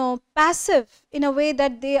passive in a way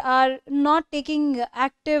that they are not taking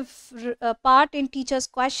active part in teachers'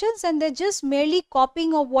 questions, and they're just merely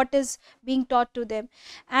copying of what is being taught to them,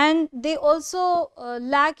 and they also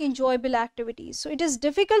lack enjoyable activities. So it is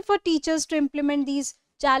difficult for teachers to implement these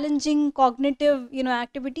challenging cognitive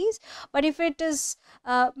activities, but if it is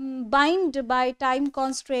bind by time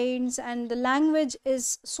constraints and the language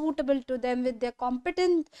is suitable to them with their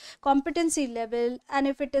competency level, and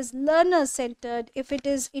if it is learner centered, if it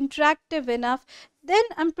is interactive enough, then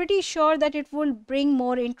I'm pretty sure that it will bring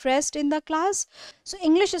more interest in the class. So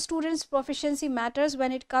English students' proficiency matters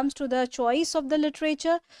when it comes to the choice of the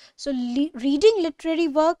literature. So reading literary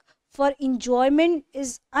work for enjoyment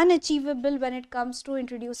is unachievable when it comes to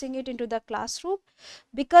introducing it into the classroom,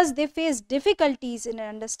 because they face difficulties in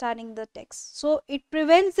understanding the text. So it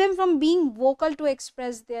prevents them from being vocal to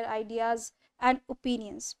express their ideas and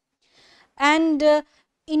opinions. And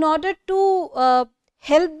in order to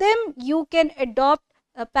help them, you can adopt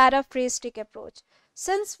a paraphrastic approach.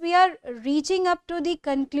 Since we are reaching up to the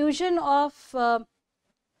conclusion of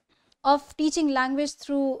teaching language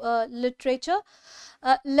through literature,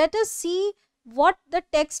 let us see what the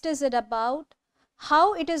text is about,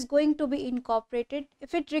 how it is going to be incorporated.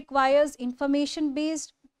 If it requires information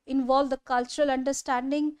based, involve the cultural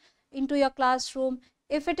understanding into your classroom.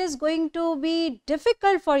 If it is going to be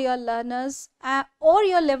difficult for your learners or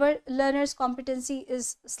your learners' competency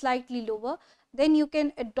is slightly lower, then you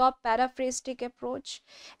can adopt paraphrastic approach,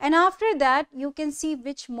 and after that you can see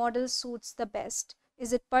which model suits the best.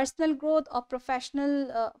 Is it personal growth or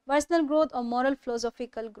personal growth or moral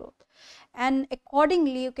philosophical growth? And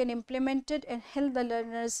accordingly, you can implement it and help the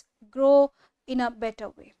learners grow in a better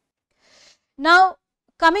way. Now,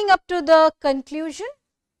 coming up to the conclusion,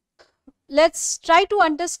 let's try to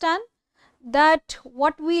understand that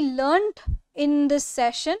what we learned in this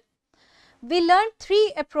session. We learned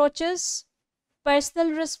 3 approaches: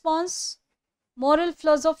 personal response, moral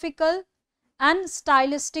philosophical, and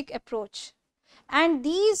stylistic approach. And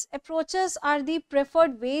these approaches are the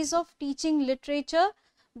preferred ways of teaching literature,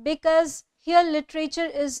 because here literature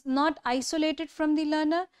is not isolated from the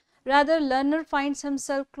learner, rather learner finds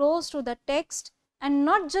himself close to the text, and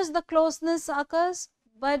not just the closeness occurs,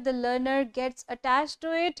 but the learner gets attached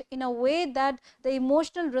to it in a way that the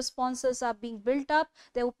emotional responses are being built up,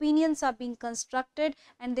 their opinions are being constructed,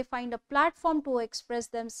 and they find a platform to express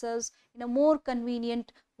themselves in a more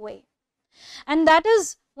convenient way. And that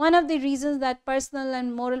is one of the reasons that personal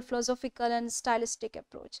and moral philosophical and stylistic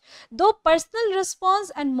approach. Though personal response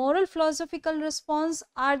and moral philosophical response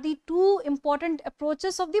are the 2 important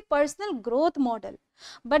approaches of the personal growth model,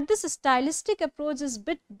 but this stylistic approach is a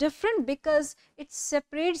bit different because it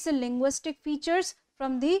separates the linguistic features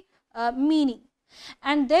from the meaning.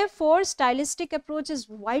 And therefore, stylistic approach is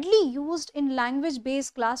widely used in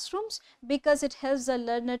language-based classrooms because it helps the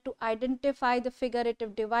learner to identify the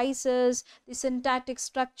figurative devices, the syntactic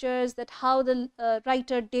structures, that how the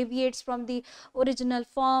writer deviates from the original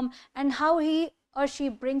form, and how he or she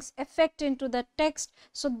brings effect into the text.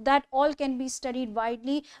 So that all can be studied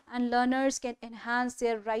widely, and learners can enhance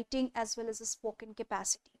their writing as well as the spoken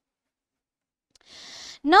capacity.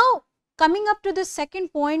 Now, coming up to the second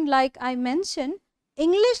point, like I mentioned,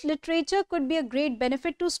 English literature could be a great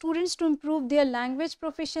benefit to students to improve their language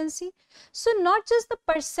proficiency. So, not just the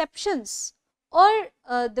perceptions or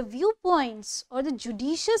the viewpoints or the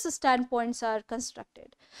judicious standpoints are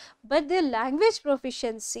constructed, but their language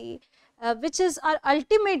proficiency, which is our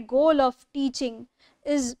ultimate goal of teaching,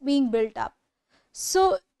 is being built up.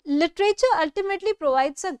 So, literature ultimately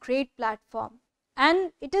provides a great platform,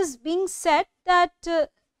 and it is being said that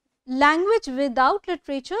language without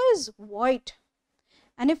literature is void.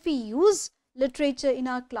 And if we use literature in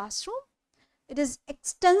our classroom, it is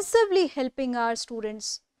extensively helping our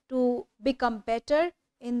students to become better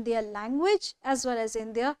in their language as well as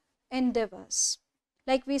in their endeavors.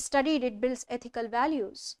 Like we studied, it builds ethical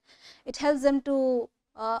values. It helps them to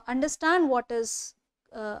understand what is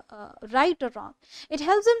right or wrong. It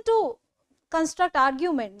helps them to construct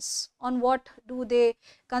arguments on what do they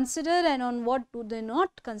consider and on what do they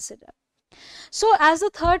not consider. So, as the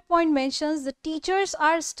third point mentions, the teachers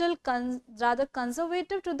are still rather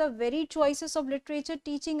conservative to the very choices of literature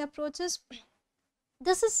teaching approaches.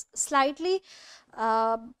 This is slightly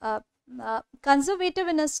conservative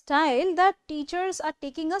in a style that teachers are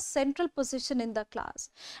taking a central position in the class.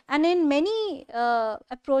 And in many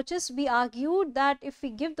approaches, we argued that if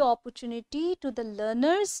we give the opportunity to the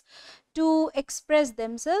learners to express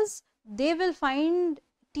themselves, they will find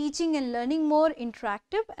teaching and learning more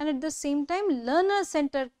interactive, and at the same time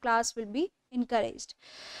learner-centered class will be encouraged.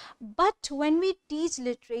 But when we teach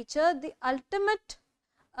literature, the ultimate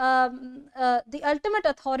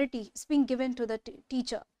authority is being given to the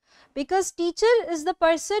teacher, because teacher is the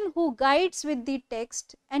person who guides with the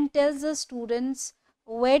text and tells the students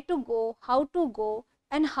where to go, how to go,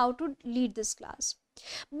 and how to lead this class.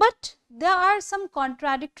 But there are some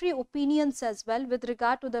contradictory opinions as well with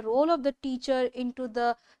regard to the role of the teacher into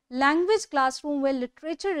the language classroom where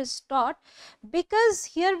literature is taught, because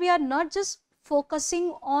here we are not just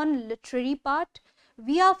focusing on literary part,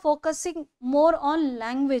 we are focusing more on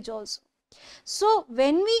language also. So,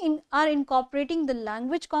 when we are incorporating the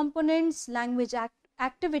language components, language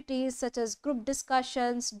activities such as group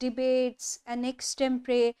discussions, debates, and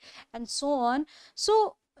extempore and so on,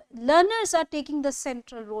 so learners are taking the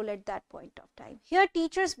central role at that point of time. Here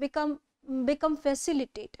teachers become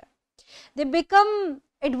facilitator, they become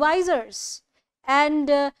advisors, and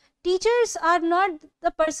teachers are not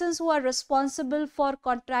the persons who are responsible for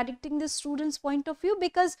contradicting the students' point of view,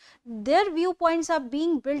 because their viewpoints are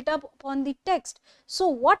being built up upon the text. So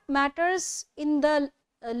what matters in the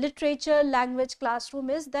literature language classroom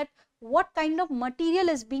is that what kind of material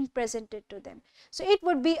is being presented to them. So it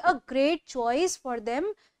would be a great choice for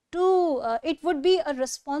them to, it would be a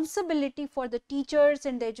responsibility for the teachers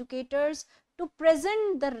and the educators to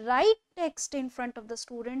present the right text in front of the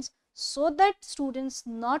students, so that students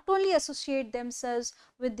not only associate themselves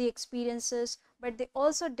with the experiences, but they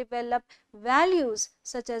also develop values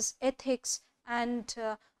such as ethics and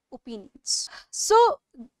opinions. So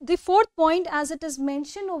the fourth point, as it is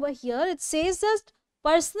mentioned over here, it says that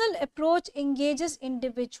personal approach engages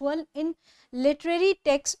individual in literary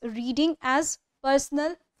text reading as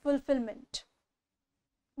personal fulfillment.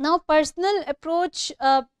 Now, personal approach,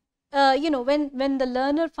 when the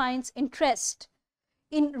learner finds interest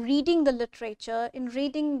in reading the literature, in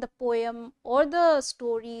reading the poem or the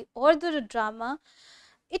story or the drama,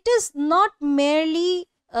 it is not merely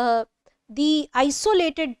the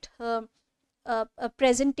isolated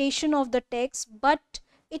presentation of the text, but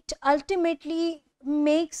it ultimately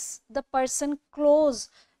makes the person close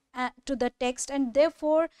to the text, and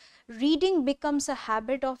therefore reading becomes a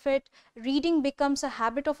habit of it, reading becomes a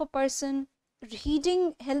habit of a person.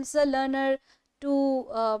 Reading helps the learner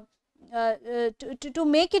to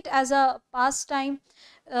make it as a pastime,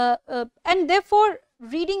 and therefore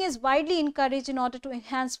reading is widely encouraged in order to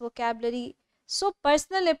enhance vocabulary. So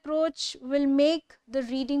personal approach will make the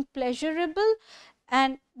reading pleasurable,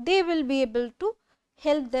 and they will be able to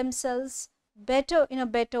help themselves better in a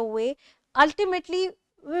better way. Ultimately,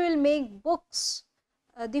 we will make books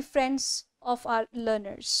the friends of our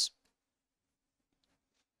learners.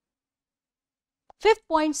 Fifth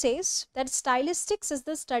point says that stylistics is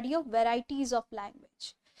the study of varieties of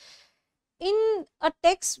language. In a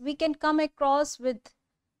text, we can come across with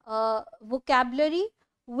vocabulary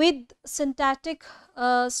with syntactic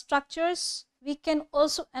structures. We can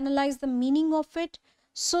also analyze the meaning of it.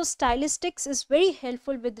 So stylistics is very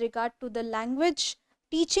helpful with regard to the language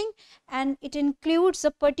teaching, and it includes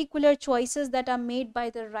the particular choices that are made by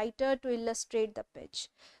the writer to illustrate the pitch.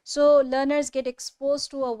 So learners get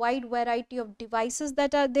exposed to a wide variety of devices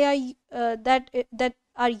that are that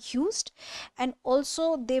are used, and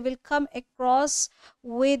also they will come across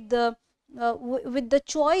with the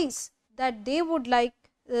choice that they would like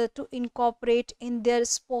to incorporate in their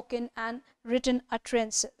spoken and written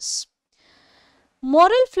utterances.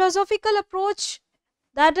 Moral philosophical approach,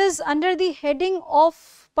 that is under the heading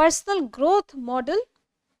of personal growth model,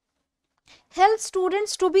 helps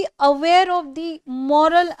students to be aware of the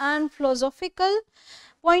moral and philosophical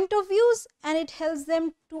point of views, and it helps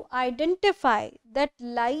them to identify that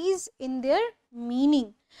lies in their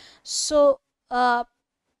meaning. So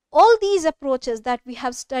all these approaches that we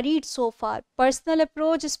have studied so far, personal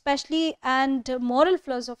approach especially and moral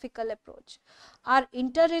philosophical approach, are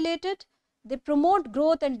interrelated. They promote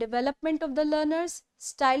growth and development of the learners.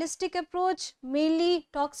 Stylistic approach mainly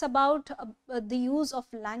talks about the use of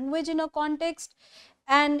language in a context,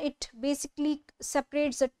 and it basically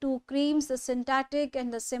separates the two creams, the syntactic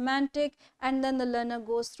and the semantic, and then the learner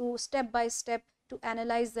goes through step by step to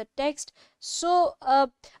analyze the text. So a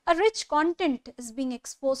rich content is being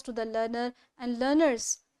exposed to the learner, and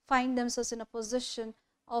learners find themselves in a position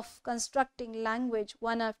of constructing language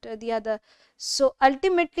one after the other. So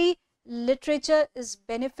ultimately, literature is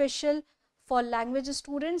beneficial for language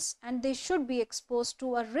students, and they should be exposed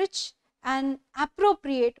to a rich and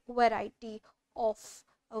appropriate variety of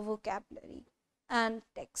vocabulary and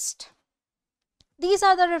text. These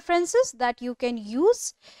are the references that you can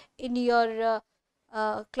use in your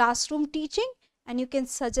classroom teaching, and you can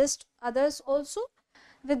suggest others also.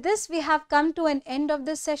 With this, we have come to an end of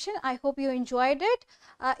this session. I hope you enjoyed it.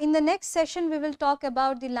 In the next session, we will talk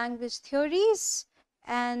about the language theories,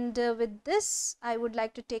 and with this, I would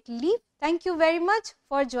like to take leave. Thank you very much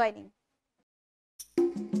for joining.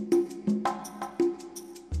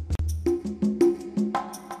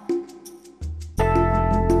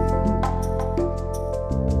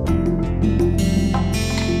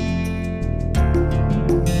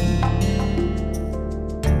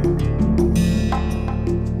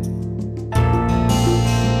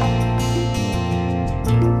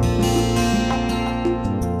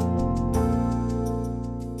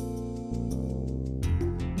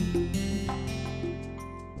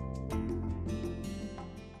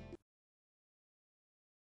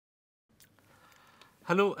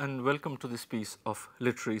 Hello and welcome to this piece of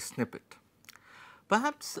literary snippet.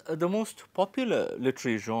 Perhaps the most popular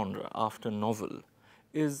literary genre after novel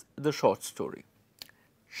is the short story.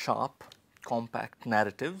 Sharp, compact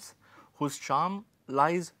narratives whose charm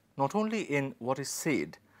lies not only in what is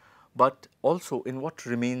said, but also in what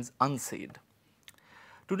remains unsaid.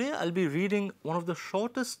 Today I'll be reading one of the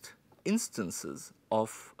shortest instances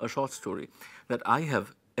of a short story that I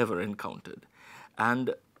have ever encountered,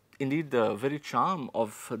 and indeed, the very charm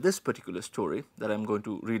of this particular story that I am going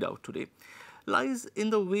to read out today lies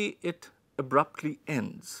in the way it abruptly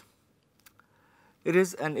ends. It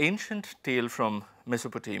is an ancient tale from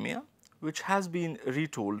Mesopotamia, which has been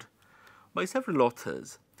retold by several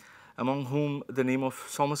authors, among whom the name of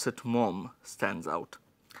Somerset Maugham stands out.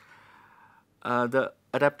 The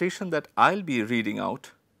adaptation that I'll be reading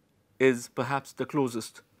out is perhaps the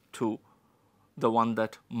closest to the one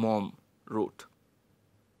that Maugham wrote.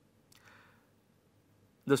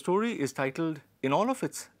 The story is titled, in all of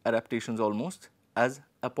its adaptations almost, as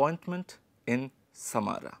Appointment in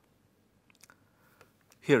Samarra.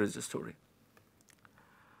 Here is the story.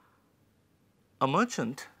 A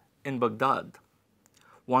merchant in Baghdad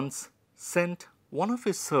once sent one of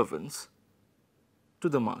his servants to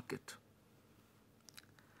the market.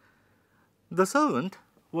 The servant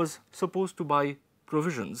was supposed to buy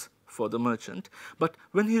provisions for the merchant, but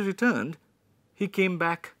when he returned, he came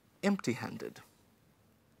back empty-handed.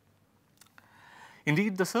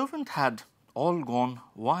 Indeed, the servant had all gone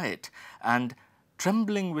white, and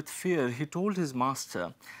trembling with fear, he told his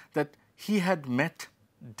master that he had met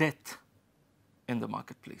death in the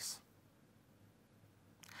marketplace.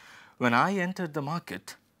 When I entered the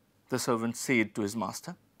market, the servant said to his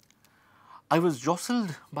master, I was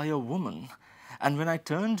jostled by a woman, and when I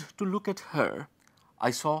turned to look at her,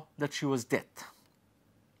 I saw that she was death.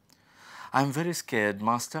 I am very scared,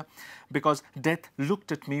 master, because death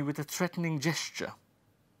looked at me with a threatening gesture.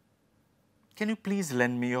 Can you please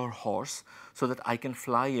lend me your horse so that I can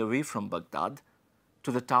fly away from Baghdad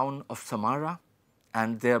to the town of Samarra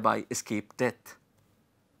and thereby escape death?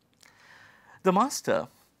 The master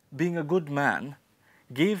being a good man,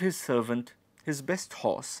 gave his servant his best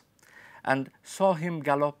horse and saw him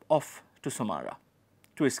gallop off to Samara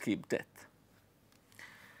to escape death.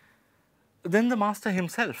 Then the master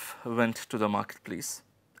himself went to the marketplace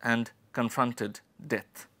and confronted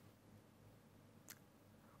Death.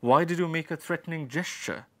 "Why did you make a threatening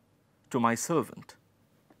gesture to my servant?"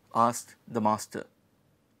 asked the master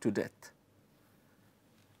to Death.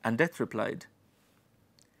 And Death replied,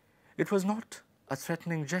 "It was not a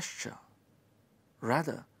threatening gesture.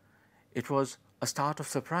 Rather, it was a start of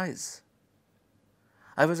surprise.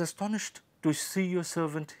 I was astonished to see your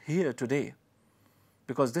servant here today,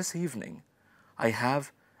 because this evening I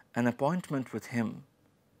have an appointment with him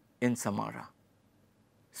in Samara."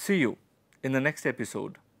 See you in the next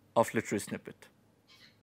episode of Literary Snippet.